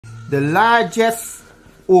the largest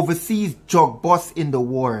overseas drug bust in the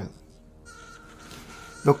world.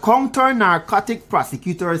 The counter-narcotic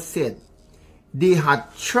prosecutors said they had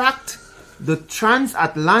tracked the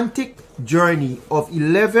transatlantic journey of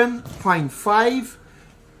 11.5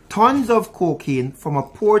 tons of cocaine from a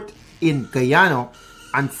port in Guyana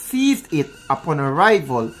and seized it upon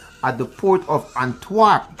arrival at the port of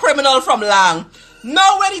Antwerp. Criminal from Lang.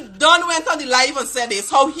 Now when he done went on the live and said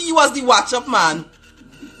this, how he was the watch-up man.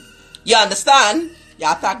 You understand?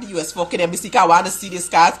 You attack the US fucking embassy because I want to see this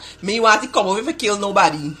cars. Me want to come over if I kill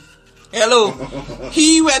nobody. Hello?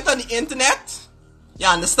 He went on the internet. You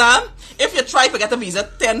understand? If you try to get a visa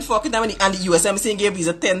 10 fucking times and the US embassy gave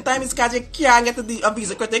visa 10 times because you can't get a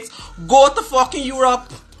visa critics, go to fucking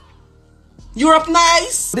Europe. Europe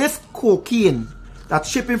nice. This cocaine that's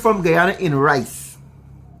shipping from Guyana in rice.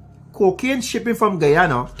 Cocaine shipping from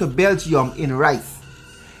Guyana to Belgium in rice.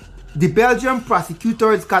 The Belgian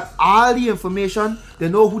prosecutors got all the information. They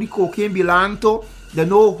know who the cocaine belonged to. They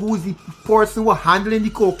know who's the person who was handling the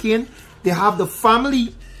cocaine. They have the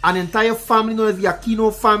family, an entire family known as the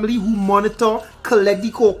Aquino family, who monitor, collect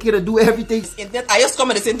the cocaine and do everything. Internet, I just come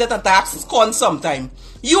on this internet and tax con sometime.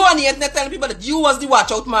 You on the internet telling people that you was the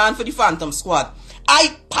watch out man for the Phantom Squad.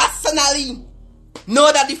 I personally know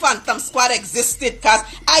that the Phantom Squad existed because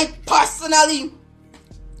I personally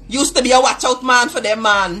used to be a watch out man for them,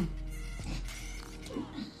 man.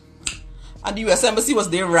 And the US Embassy was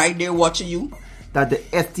there right there watching you. That the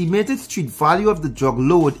estimated street value of the drug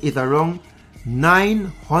load is around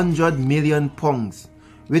 900 million pounds,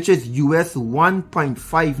 which is US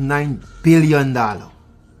 $1.59 billion.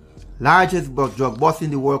 Largest drug bust in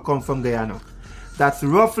the world comes from Guyana. That's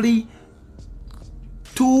roughly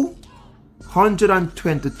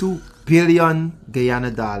 222 billion Guyana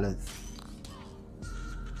dollars.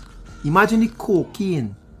 Imagine the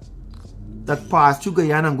cocaine that passed through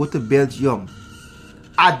Guyana and go to Belgium.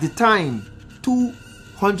 At the time,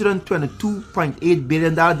 $222.8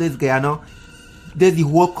 billion is Guyana. There's the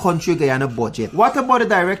whole country Guyana budget. What about the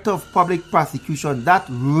director of public prosecution? That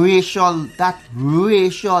racial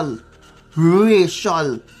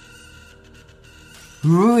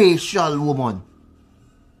woman.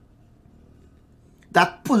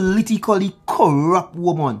 That politically corrupt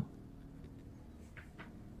woman.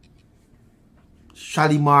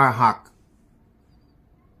 Shalimar Hack.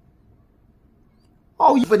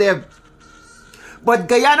 Oh, for them. But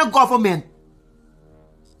Guyana government,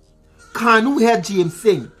 Canu head James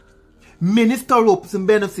Singh, Minister Ropes and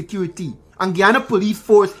Ben of Security, and Guyana police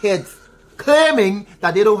force heads claiming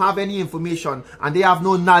that they don't have any information and they have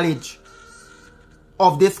no knowledge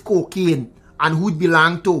of this cocaine and who it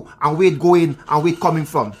belonged to and where it going and where it coming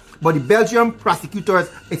from. But the Belgian prosecutors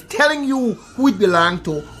is telling you who it belonged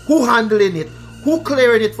to, who handling it, who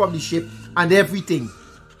clearing it from the ship and everything.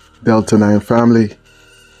 Delta9 family,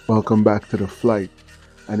 welcome back to the flight.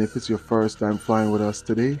 And if it's your first time flying with us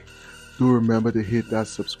today, do remember to hit that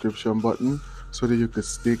subscription button so that you can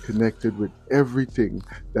stay connected with everything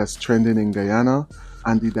that's trending in Guyana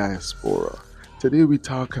and the diaspora. Today we're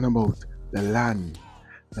talking about the land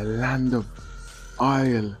of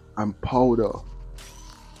oil and powder,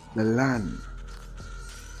 the land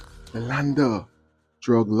of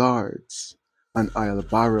drug lords and oil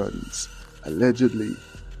barons, allegedly.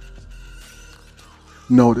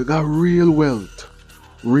 Now they got real wealth,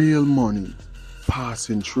 real money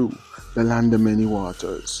passing through the land of many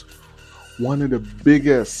waters. One of the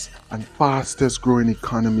biggest and fastest growing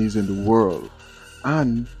economies in the world.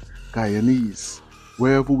 And Guyanese,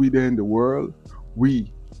 wherever we are in the world,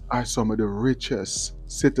 we are some of the richest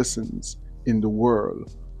citizens in the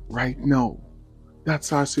world right now.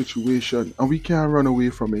 That's our situation and we can't run away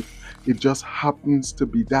from it. It just happens to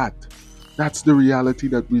be that. That's the reality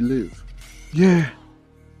that we live. Yeah,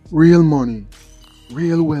 real money,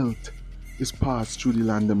 real wealth is passed through the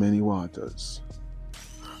land of many waters.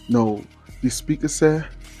 Now, the speaker said,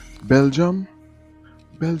 Belgium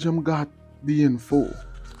got the info.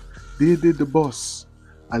 They did the bus.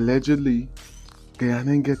 Allegedly,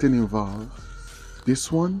 Guyana ain't getting involved.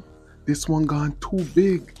 This one gone too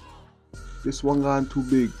big.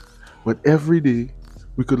 But every day,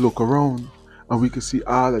 we could look around and we could see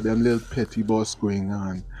all of them little petty boss going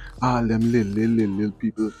on. All them little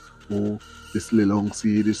people. Oh, this little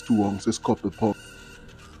uncle, this 2 ounces couple pop.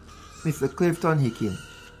 Mr. Clifton Hickin,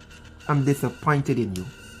 I'm disappointed in you.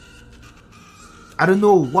 I don't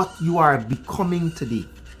know what you are becoming today.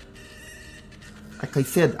 Like I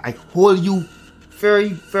said, I hold you very,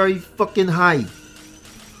 very fucking high.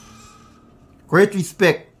 Great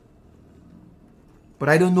respect. But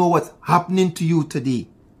I don't know what's happening to you today.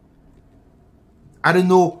 I don't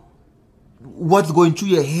know what's going through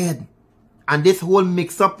your head. And this whole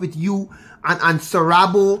mix up with you and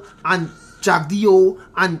Sarabo and Jack Dio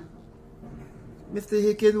and Mr.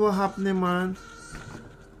 Hickens, what happening, man?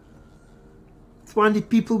 It's one of the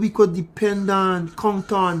people we could depend on,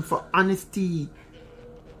 count on for honesty.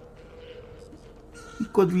 We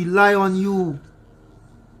could rely on you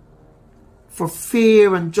for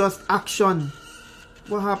fair and just action.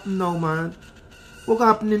 What happened now, man? What's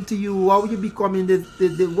happening to you? How you becoming this?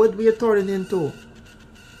 What we are turning into?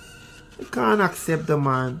 I can't accept the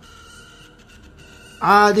man.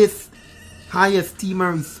 All this high esteem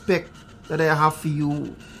and respect that I have for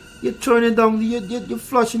you, you're turning down, you're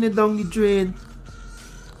flushing it down the drain.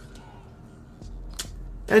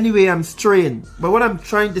 Anyway, I'm straying. But what I'm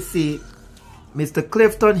trying to say, Mr.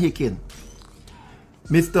 Clifton Hicken,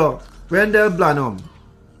 Mr. Rendell Blanham,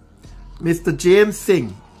 Mr. James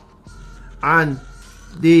Singh, and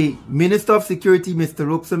the Minister of Security, Mr.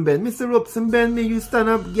 Robson Ben. Mr. Robson Ben, may you stand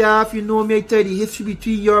up, yeah, if you know me, I tell you the history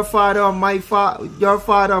between your father and my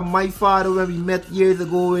father, when we met years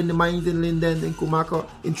ago in the mines in Linden, in Kumaka,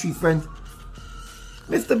 in Three Friends.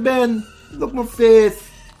 Mr. Ben, look my face,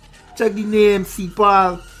 check the name, see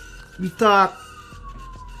Paul, we talk,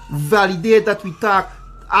 validate that we talk,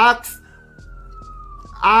 ask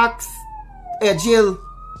Ejil,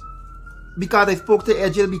 because I spoke to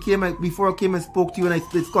Ejil before I came and spoke to you, and I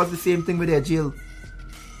discussed the same thing with Ejil.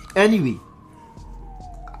 Anyway,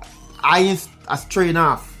 I straying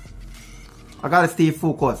off. I gotta stay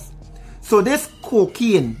focused. So this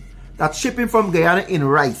cocaine that's shipping from Guyana in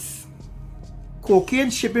rice. Cocaine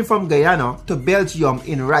shipping from Guyana to Belgium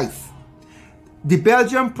in rice. The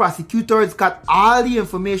Belgian prosecutors got all the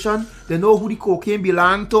information. They know who the cocaine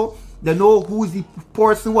belonged to. They know who is the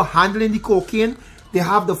person who was handling the cocaine. They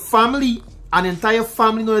have the family, an entire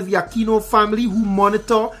family known as the Aquino family, who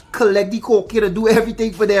monitor, collect the cocaine and do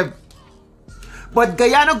everything for them. But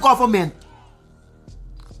Guyana government,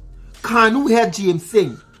 Canu head James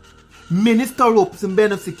Singh, Minister Robson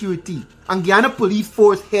Ben of Security, and Guyana Police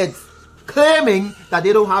Force heads claiming that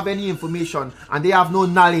they don't have any information and they have no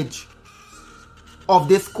knowledge of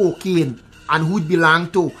this cocaine and who it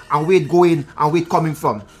belonged to and where it going and where it coming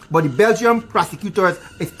from. But the Belgian prosecutors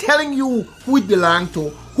is telling you who it belonged to,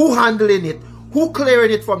 who handling it, who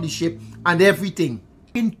clearing it from the ship and everything.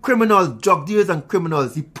 In criminals, drug dealers and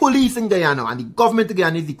criminals, the police in Guyana and the government in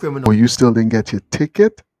Guyana is the criminal. Oh, you still didn't get your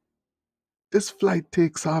ticket? This flight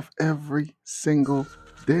takes off every single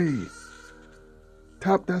day.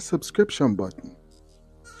 Tap that subscription button.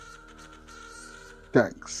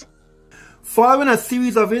 Thanks. Following a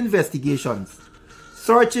series of investigations,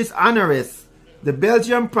 searches and arrests, the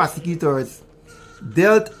Belgian prosecutors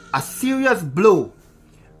dealt a serious blow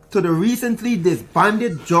to the recently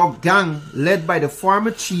disbanded drug gang led by the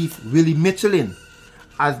former chief Willie Michelin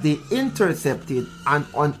as they intercepted and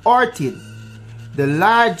unearthed the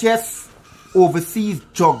largest overseas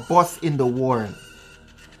drug bust in the world.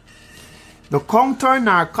 The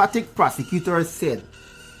counter-narcotic prosecutors said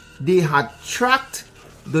they had tracked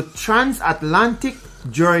the transatlantic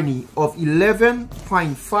journey of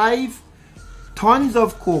 11.5 tons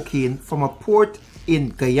of cocaine from a port in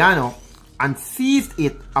Guyana and seized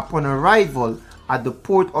it upon arrival at the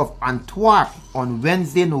port of Antwerp on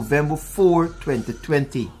Wednesday, November 4,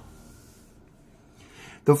 2020.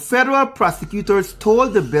 The federal prosecutors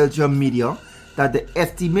told the Belgian media that the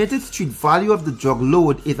estimated street value of the drug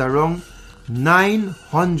load is around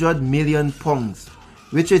 900 million pounds,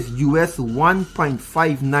 which is US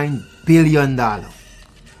 $1.59 billion.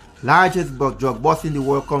 Largest drug bust in the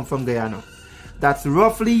world comes from Guyana. That's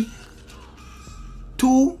roughly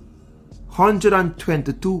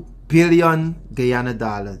 222 billion Guyana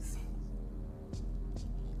dollars.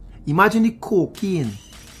 Imagine the cocaine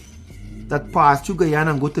that passed through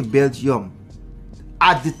Guyana and go to Belgium.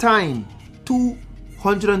 At the time,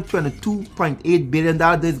 $222.8 billion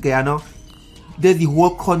is Guyana. There's the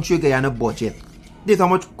whole country Guyana budget. There's how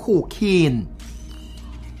much cocaine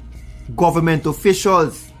government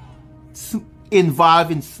officials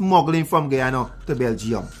involved in smuggling from Guyana to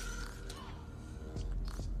Belgium.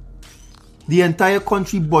 The entire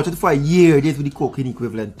country budget for a year, this is what the cocaine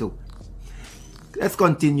equivalent to. Let's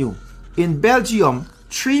continue. In Belgium,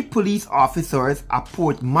 3 police officers, a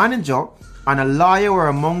port manager, and a lawyer were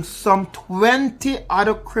among some 20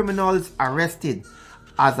 other criminals arrested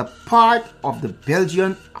as a part of the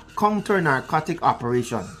Belgian counter-narcotic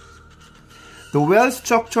operation. The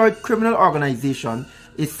well-structured criminal organization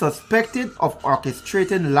is suspected of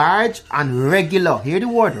orchestrating large and regular, hear the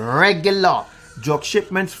word, regular, drug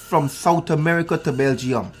shipments from South America to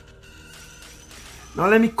Belgium. Now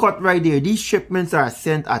let me cut right there. These shipments are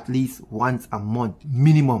sent at least once a month,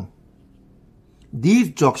 minimum. These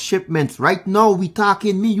drug shipments, right now, we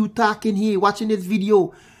talking, me, you talking here, watching this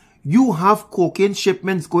video. You have cocaine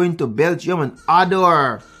shipments going to Belgium and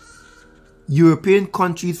other European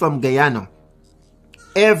countries from Guyana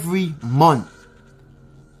every month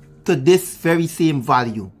to this very same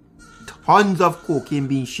value. Tons of cocaine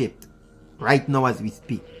being shipped right now as we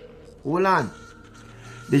speak. Hold on.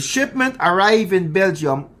 The shipment arrived in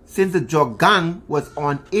Belgium since the drug gang was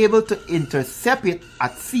unable to intercept it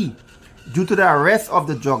at sea due to the arrest of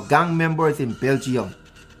the drug gang members in Belgium.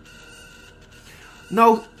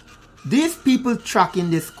 Now, these people tracking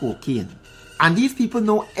this cocaine, and these people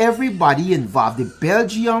know everybody involved. The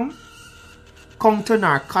Belgium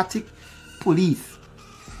counter-narcotic police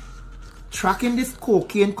tracking this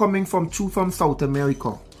cocaine coming from South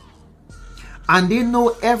America. And they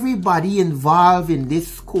know everybody involved in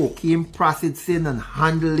this cocaine processing and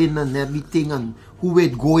handling and everything, and who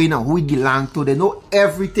it going and who it belong to. They know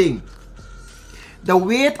everything. They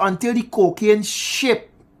wait until the cocaine ship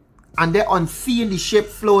and they're on seeing the ship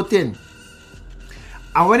floating.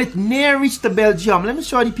 And when it near reach to Belgium, let me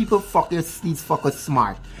show the people these fuckers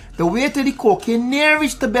smart. They wait till the cocaine near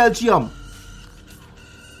reach to Belgium.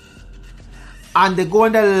 And they go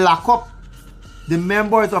and they lock up the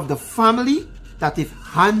members of the family that is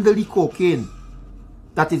handle the cocaine,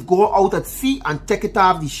 that is go out at sea and take it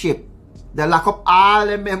off the ship. They lock up all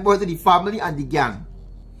the members of the family and the gang.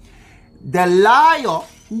 The liar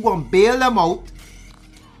who want to bail them out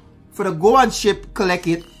for the go on ship collect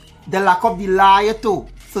it, they lock up the liar too.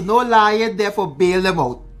 So no liar there for bail them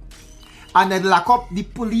out. And they lock up the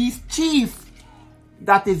police chief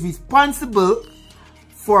that is responsible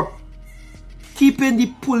for keeping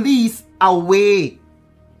the police away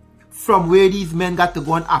from where these men got to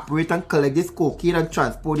go and operate and collect this cocaine and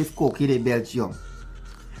transport this cocaine in Belgium.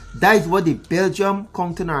 That is what the Belgium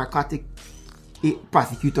counter-narcotic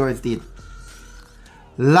prosecutors did.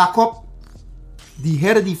 Lock up the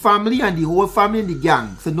head of the family and the whole family in the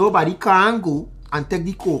gang, so nobody can go and take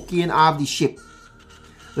the cocaine off the ship.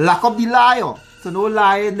 Lock up the liar, so no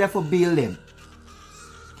liar left for bail them.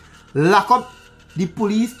 Lock up the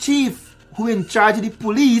police chief who in charge of the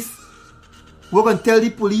police. We're going to tell the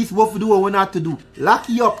police what to do or what not to do. Lock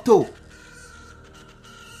you up too.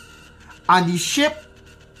 And the ship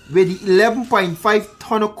with the 11.5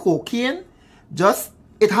 ton of cocaine,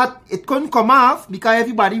 it couldn't come off because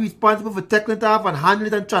everybody responsible for taking it off and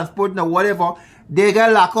handling it and transporting or whatever, they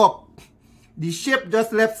got locked up. The ship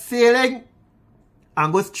just left sailing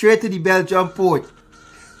and go straight to the Belgium port.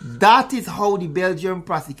 That is how the Belgian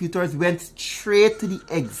prosecutors went straight to the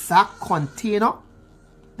exact container.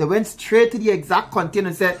 They went straight to the exact container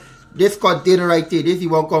and said, this container right here, this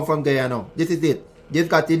won't come from Guyana. This is it. This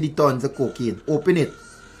got in the tons of cocaine. Open it.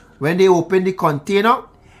 When they open the container,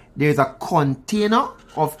 there's a container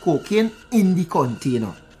of cocaine in the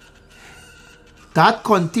container. That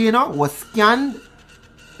container was scanned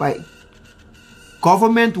by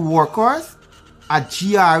government workers at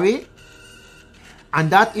GRA, and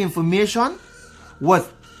that information was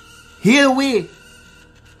held away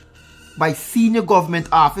by senior government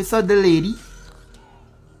officer, the lady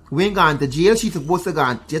who ain't gone to jail. She's supposed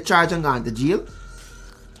to get charged and gone to jail.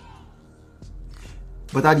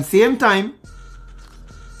 But at the same time,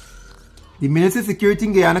 the Minister of Security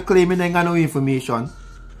in Guyana claiming they ain't got no information.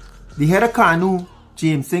 The head of Canu,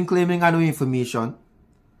 Jameson, claiming got no information.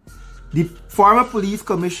 The former police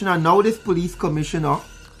commissioner, now this police commissioner,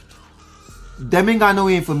 them ain't got no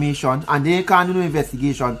information and they can't do no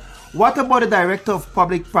investigation. What about the director of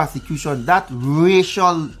public prosecution? That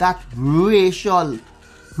racial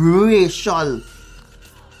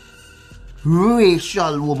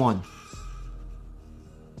woman.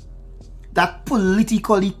 That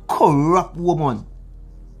politically corrupt woman.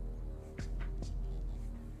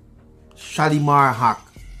 Shalimar Hack.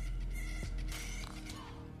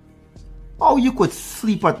 How you could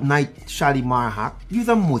sleep at night, Shalimar Hack? You're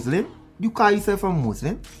a Muslim? You call yourself a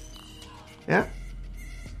Muslim? Yeah?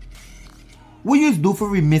 What you do for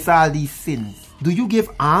remiss all these sins? Do you give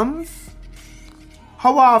alms?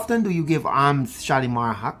 How often do you give alms,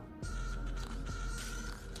 Shalimar Hack?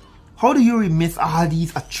 How do you remiss all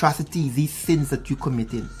these atrocities, these sins that you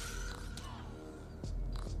committing?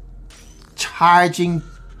 Charging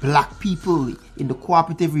black people in the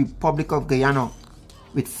Cooperative Republic of Guyana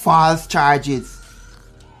with false charges.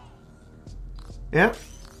 Yeah?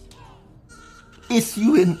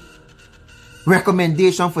 Issuing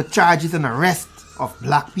recommendation for charges and arrest of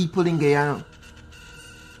black people in Guyana.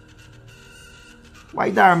 Why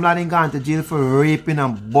Darmlad ain't gone to jail for raping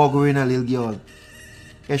and buggering a little girl?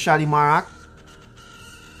 Yeah, Shalimar Hack?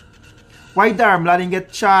 Why Darmlad ain't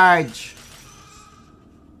get charged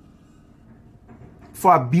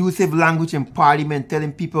for abusive language in parliament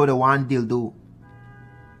telling people they want dildo?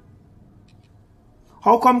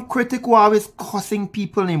 How come Critic were always cussing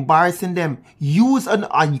people and embarrassing them? Use an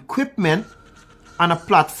equipment and a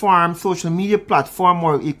platform, social media platform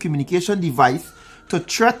or a communication device to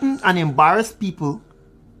threaten and embarrass people.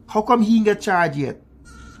 How come he didn't get charged yet?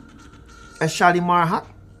 A Shalimar hat?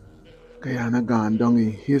 Guyana gone down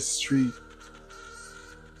in history.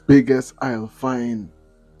 Biggest I'll find.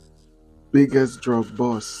 Biggest drug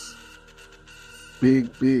boss. Big.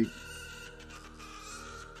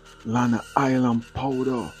 Land of island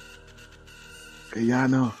powder.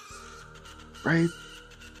 Guyana. Right?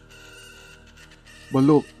 But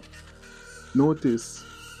look, notice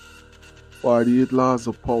 48 laws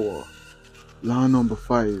of power. Law number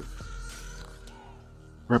 5.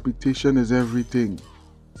 Reputation is everything.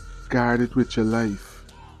 Guard it with your life.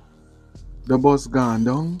 The bus gone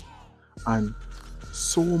down and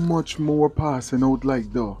so much more passing out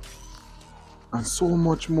like that. And so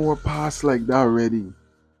much more pass like that already.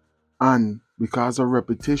 And because of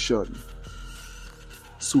reputation,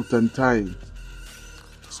 suit and tie,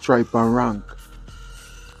 stripe and rank,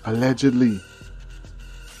 allegedly,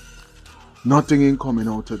 nothing ain't coming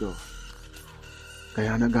out of that.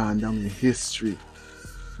 Guyana gone down in history.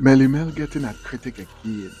 Melly Mel getting at Critic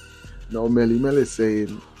again. Now Melly Mel is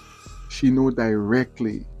saying she know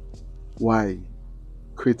directly why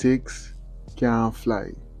critics can't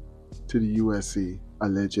fly to the USA,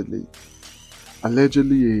 allegedly.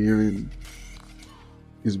 Allegedly a hearing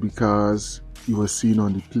is because he was seen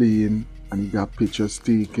on the plane and he got pictures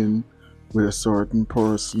taken with a certain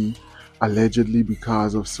person, allegedly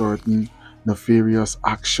because of certain nefarious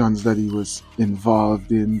actions that he was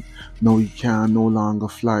involved in. Now he can no longer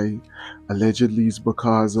fly. Allegedly it's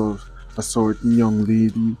because of a certain young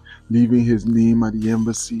lady leaving his name at the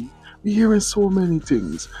embassy. We're hearing so many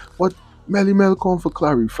things, but Melly Mel come for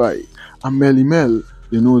clarify. And Melly Mel,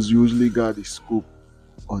 is usually got the scoop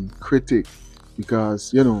on Critic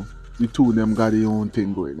because, the two of them got their own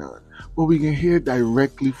thing going on. But we can hear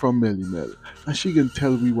directly from Melly Mel and she can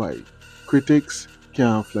tell me why critics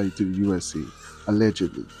can't fly to the USA,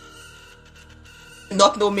 allegedly.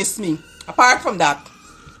 Not no miss me. Apart from that,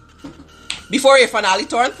 before you finally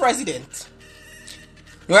turn president,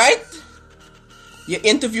 right? You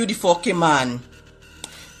interview the fucking man.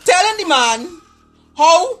 Telling the man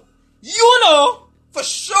how for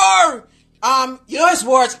sure, his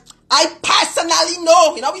words, I personally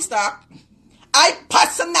know, we start. I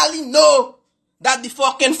personally know that the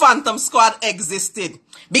fucking Phantom Squad existed.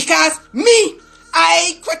 Because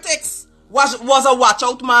Critics was a watch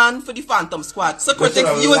out man for the Phantom Squad. So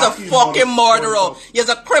Critics, you was a fucking murderer. You're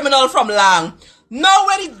a criminal from Lang. Now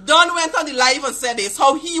when he done went on the live and said this,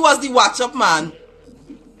 how he was the watch up man.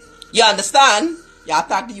 You understand? You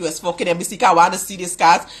attack the US fucking embassy because I want to see these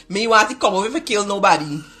cars. Me want to come over if I kill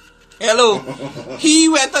nobody. Hello. He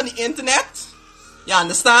went on the internet. You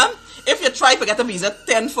understand? If you try to get a visa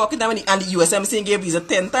 10 fucking times and the US embassy gave visa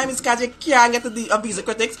 10 times, it's because you can't get a visa,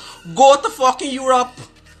 Critics. Go to fucking Europe.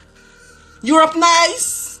 Europe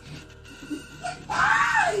nice.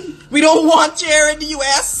 We don't want you here in the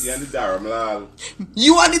US. You and the Darmalal.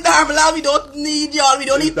 You and the Darmalal, we don't need y'all. We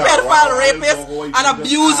don't need pedophile rapists and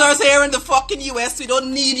abusers here in the fucking US. We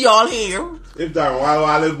don't need y'all here. If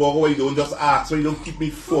Darmalal walk away, don't just ask, so you don't keep me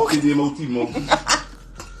fucking name out him.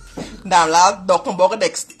 Darmalal, Dr. Boga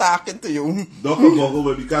next talking to you. Dr.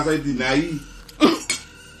 Boga, because I deny.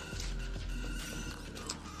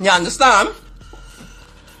 You understand?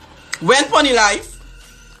 Went on the life.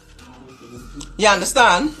 You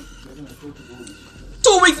understand?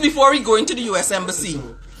 2 weeks before he going to the US Embassy,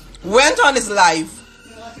 went on his live,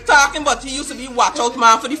 talking about he used to be watch out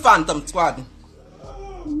man for the Phantom Squad.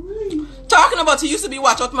 Talking about he used to be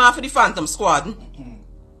watch out man for the Phantom Squad.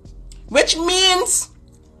 Which means,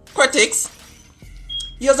 Critics,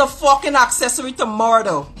 he's a fucking accessory to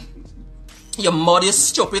murder. You muddy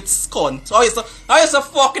stupid cunt. How you so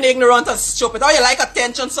fucking ignorant and stupid? How you like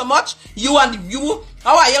attention so much?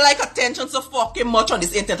 How are you like attention so fucking much on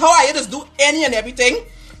this internet? How are you just do any and everything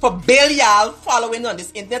for bail y'all following on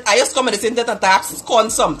this internet? I just come on this internet and talk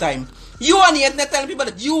cunt sometime. You on the internet telling people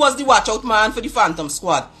that you was the watch out man for the Phantom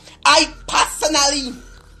Squad. I personally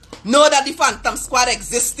know that the Phantom Squad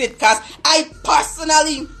existed because I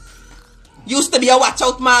personally used to be a watch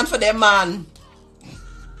out man for them, man.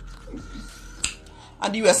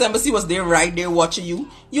 And the US Embassy was there right there watching you.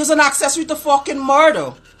 You was an accessory to fucking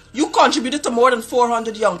murder. You contributed to more than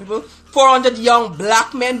 400 young people. 400 young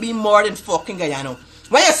black men being murdered in fucking Guyana.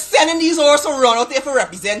 When you're sending these horses to run out there to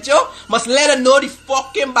represent you, must let them know the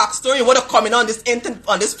fucking backstory. You want to come in on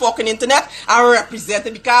this fucking internet and represent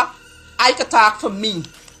it because I could talk for me.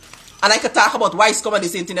 And I could talk about why it's come on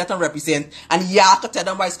this internet and represent. And y'all could tell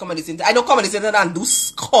them why it's come on this internet. I don't come on this internet and do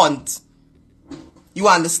scunt. You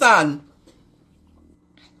understand?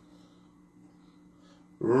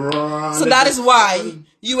 So that is why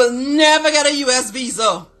you will never get a US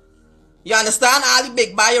visa. You understand? All the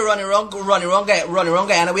big boy running around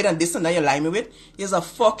Guyana with and this and that you lie me with is a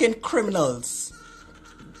fucking criminals.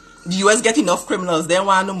 The US get enough criminals, they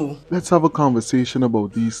want no more. Let's have a conversation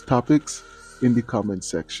about these topics in the comment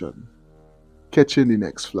section. Catch you in the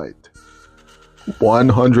next flight.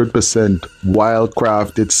 100%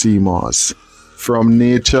 wildcrafted sea moss. From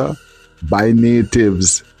nature, by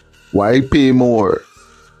natives. Why pay more?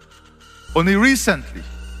 Only recently,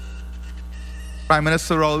 Prime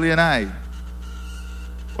Minister Rowley and I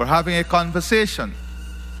were having a conversation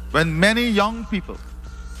when many young people,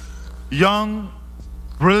 young,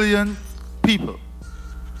 brilliant people,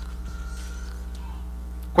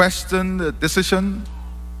 questioned the decision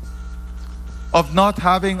of not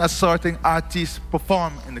having a certain artist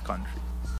perform in the country.